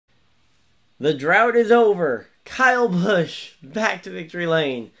The drought is over. Kyle Busch back to victory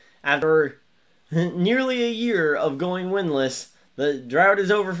lane. After nearly a year of going winless, the drought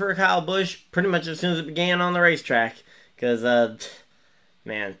is over for Kyle Busch pretty much as soon as it began on the racetrack. Because,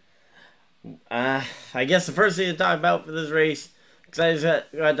 man, I guess the first thing to talk about for this race, because I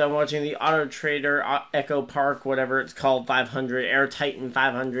just got done watching the Auto Trader Echo Park, whatever it's called, 500, Air Titan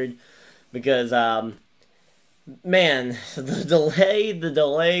 500, because, man, the delay.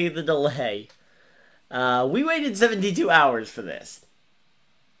 We waited 72 hours for this.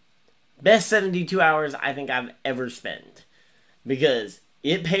 Best 72 hours I think I've ever spent. Because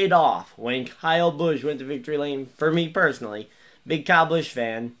it paid off when Kyle Busch went to victory lane, for me personally. Big Kyle Busch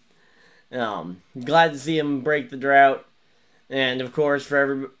fan. Glad to see him break the drought. And, of course, for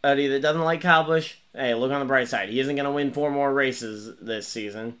everybody that doesn't like Kyle Busch, hey, look on the bright side. He isn't going to win 4 more races this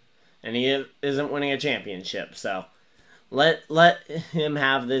season. And he isn't winning a championship. So, let him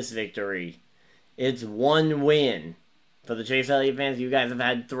have this victory. It's 1 win. For the Chase Elliott fans, you guys have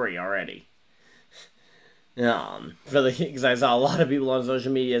had 3 already. Because I saw a lot of people on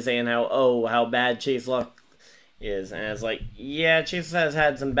social media saying how bad Chase luck is. And it's like, yeah, Chase has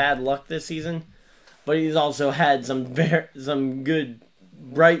had some bad luck this season. But he's also had some good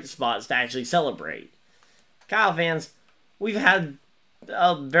bright spots to actually celebrate. Kyle fans, we've had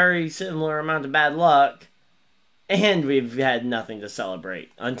a very similar amount of bad luck, and we've had nothing to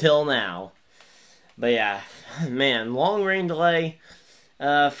celebrate until now. But yeah, man, long rain delay.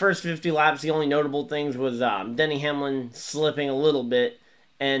 First 50 laps, the only notable things was Denny Hamlin slipping a little bit,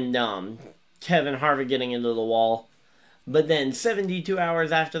 and Kevin Harvick getting into the wall. But then 72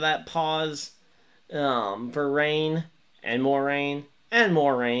 hours after that pause, for rain, and more rain, and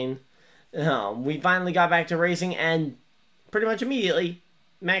more rain, we finally got back to racing, and pretty much immediately,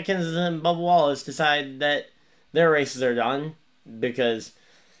 Matt Kenseth and Bubba Wallace decided that their races are done, because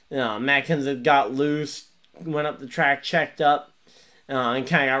Matt Kenseth got loose, went up the track, checked up, and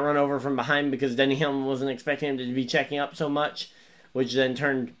kind of got run over from behind because Denny Hamlin wasn't expecting him to be checking up so much, which then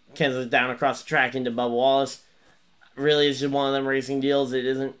turned Kenseth down across the track into Bubba Wallace. Really, it's just one of them racing deals.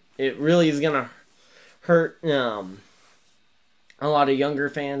 It really is going to hurt a lot of younger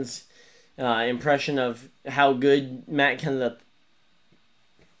fans' impression of how good Matt Kenseth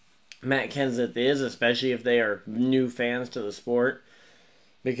is, especially if they are new fans to the sport.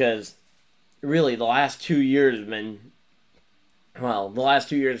 Because really the last 2 years have been, the last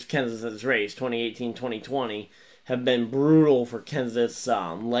 2 years Kenseth has raced, 2018, 2020, have been brutal for Kenseth's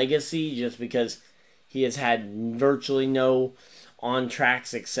legacy, just because he has had virtually no on-track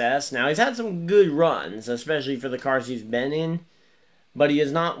success. Now, he's had some good runs, especially for the cars he's been in, but he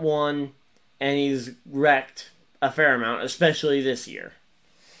has not won, and he's wrecked a fair amount, especially this year.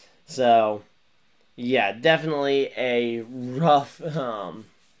 So, yeah, definitely a rough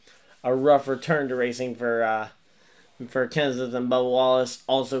return to racing for Kenseth and Bubba Wallace.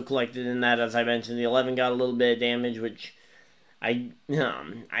 Also collected in that, as I mentioned, the 11 got a little bit of damage, which I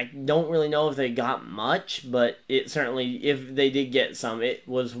don't really know if they got much, but it certainly, if they did get some,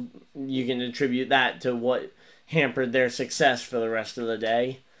 you can attribute that to what hampered their success for the rest of the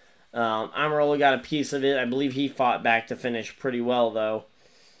day. Amarola got a piece of it. I believe he fought back to finish pretty well, though.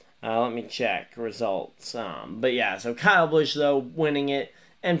 Let me check results. But yeah, so Kyle Busch, though, winning it.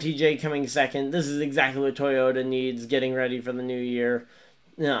 MTJ coming second. This is exactly what Toyota needs, getting ready for the new year.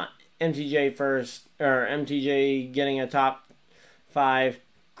 MTJ first, or MTJ getting a top 5.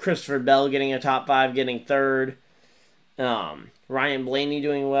 Christopher Bell getting a top 5, getting third. Ryan Blaney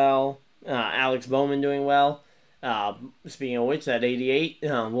doing well. Alex Bowman doing well. Speaking of which, that 88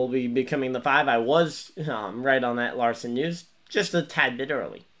 will be becoming the 5. I was right on that Larson news, just a tad bit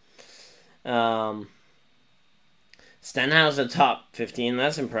early. Stenhouse at top 15.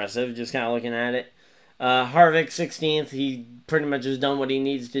 That's impressive, just kind of looking at it. Harvick 16th. He pretty much has done what he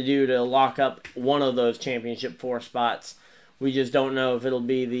needs to do to lock up one of those championship 4 spots. We just don't know if it'll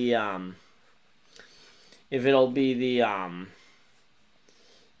be with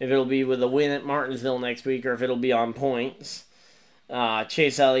a win at Martinsville next week, or if it'll be on points.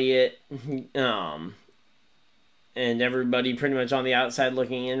 Chase Elliott, and everybody pretty much on the outside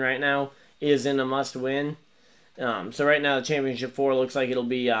looking in right now is in a must-win. So right now the championship 4 looks like it'll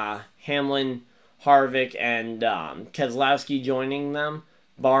be Hamlin, Harvick, and Keselowski joining them,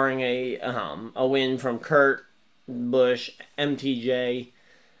 barring a win from Kurt Busch, MTJ,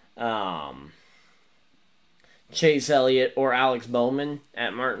 Chase Elliott, or Alex Bowman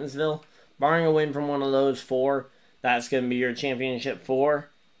at Martinsville. Barring a win from one of those 4, that's going to be your championship 4.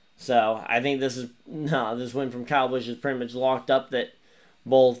 So I think this win from Kyle Busch is pretty much locked up that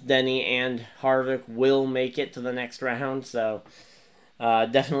both Denny and Harvick will make it to the next round. So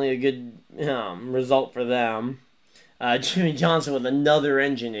Definitely a good result for them. Jimmy Johnson with another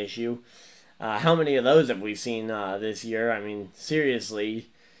engine issue. How many of those have we seen this year? I mean, seriously.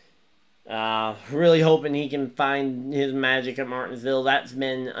 Really hoping he can find his magic at Martinsville. That's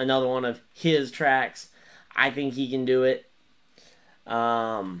been another one of his tracks. I think he can do it.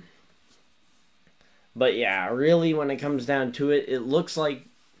 But yeah, really, when it comes down to it, it looks like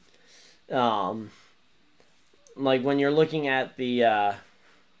when you're looking at the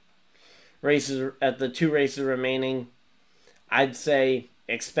races, at the 2 races remaining, I'd say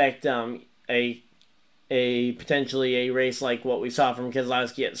expect a potentially a race like what we saw from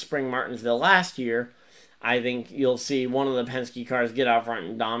Keselowski at Spring Martinsville last year. I think you'll see one of the Penske cars get out front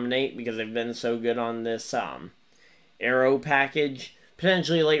and dominate because they've been so good on this aero package.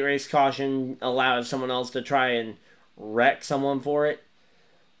 Potentially late race caution allows someone else to try and wreck someone for it.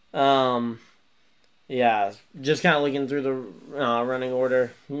 Yeah, just kind of looking through the running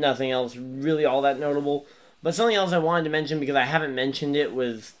order. Nothing else really all that notable. But something else I wanted to mention because I haven't mentioned it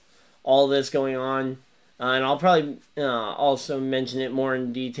with all this going on. And I'll probably also mention it more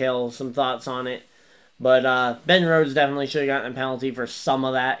in detail, some thoughts on it. But Ben Rhodes definitely should have gotten a penalty for some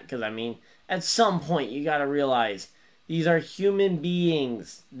of that. Because, I mean, at some point you got to realize these are human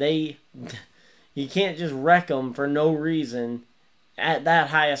beings. You can't just wreck them for no reason at that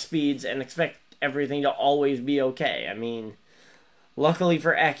high of speeds and expect everything to always be okay. I mean, luckily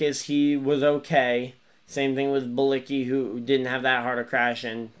for Eckes, he was okay. Same thing with Bilicki, who didn't have that hard a crash,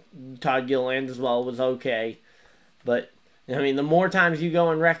 and Todd Gilliland as well was okay. But, I mean, the more times you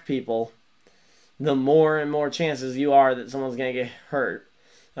go and wreck people, the more and more chances you are that someone's going to get hurt.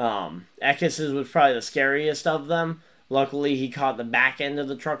 Eckes' was probably the scariest of them. Luckily, he caught the back end of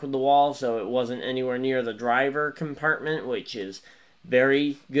the truck with the wall, so it wasn't anywhere near the driver compartment, which is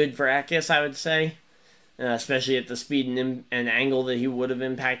very good for Eckes, I would say. Especially at the speed and angle that he would have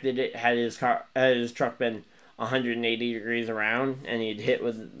impacted it had his truck been 180 degrees around and he'd hit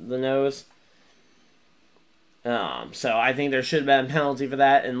with the nose. So I think there should have been a penalty for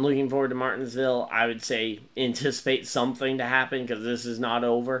that. And looking forward to Martinsville, I would say anticipate something to happen because this is not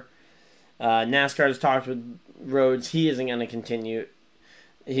over. NASCAR has talked with Rhodes. He isn't going to continue.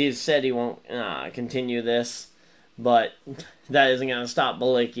 He's said he won't continue this, but that isn't going to stop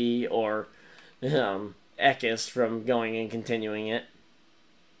Bilicki or Eckes from going and continuing it.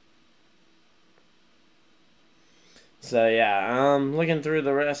 So yeah, looking through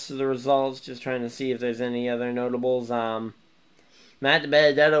the rest of the results, just trying to see if there's any other notables. Matt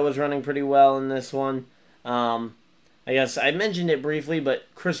DiBenedetto was running pretty well in this one. I guess I mentioned it briefly, but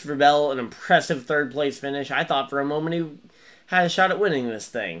Christopher Bell, an impressive third place finish. I thought for a moment he had a shot at winning this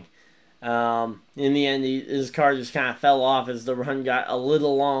thing. In the end, his car just kind of fell off as the run got a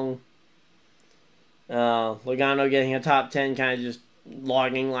little long. Logano getting a top 10, kind of just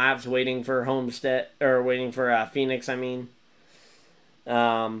logging laps, waiting for Phoenix, I mean.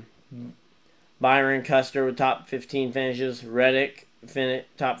 Byron Custer with top 15 finishes. Reddick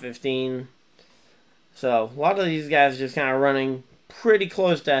top 15. So, a lot of these guys just kind of running pretty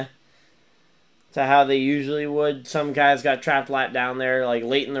close to how they usually would. Some guys got trapped lap down there. Like,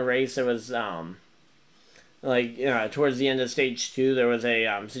 late in the race, there was, towards the end of stage 2, there was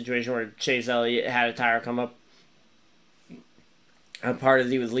a situation where Chase Elliott had a tire come up apart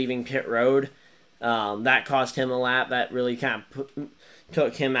as he was leaving pit road. That cost him a lap. That really kind of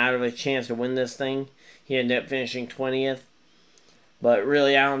took him out of a chance to win this thing. He ended up finishing 20th. But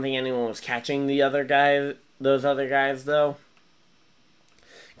really, I don't think anyone was catching those other guys, though.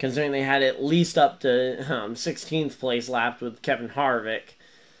 Considering they had at least up to 16th place lapped with Kevin Harvick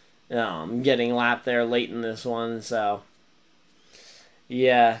getting lapped there late in this one. So,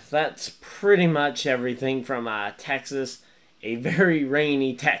 yeah, that's pretty much everything from Texas. A very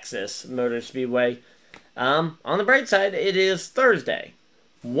rainy Texas Motor Speedway. On the bright side, it is Thursday.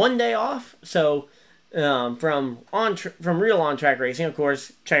 One day off, so from real on-track racing, of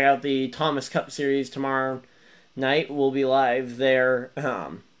course, check out the Thomas Cup Series tomorrow night. We'll be live there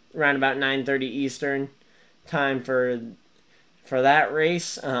around about 9:30 Eastern time for that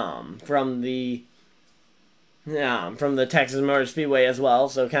race from the Texas Motor Speedway as well.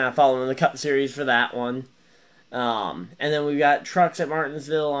 So kind of following the Cup Series for that one. And then we've got trucks at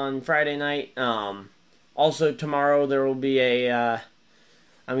Martinsville on Friday night. Also tomorrow there will be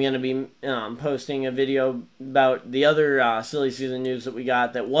I'm going to be posting a video about the other silly season news that we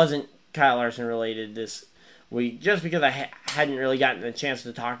got that wasn't Kyle Larson related this week, just because I hadn't really gotten a chance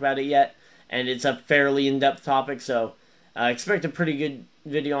to talk about it yet, and it's a fairly in-depth topic, so expect a pretty good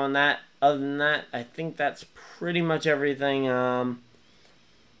video on that. Other than that, I think that's pretty much everything.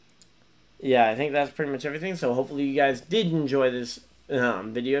 Yeah, I think that's pretty much everything. So hopefully you guys did enjoy this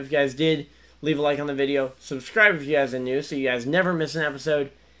video. If you guys did, leave a like on the video. Subscribe if you guys are new so you guys never miss an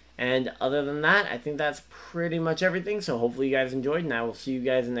episode. And other than that, I think that's pretty much everything. So hopefully you guys enjoyed, and I will see you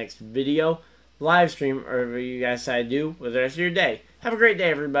guys in the next video, live stream, or whatever you guys decide to do with the rest of your day. Have a great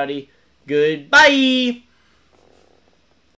day, everybody. Goodbye!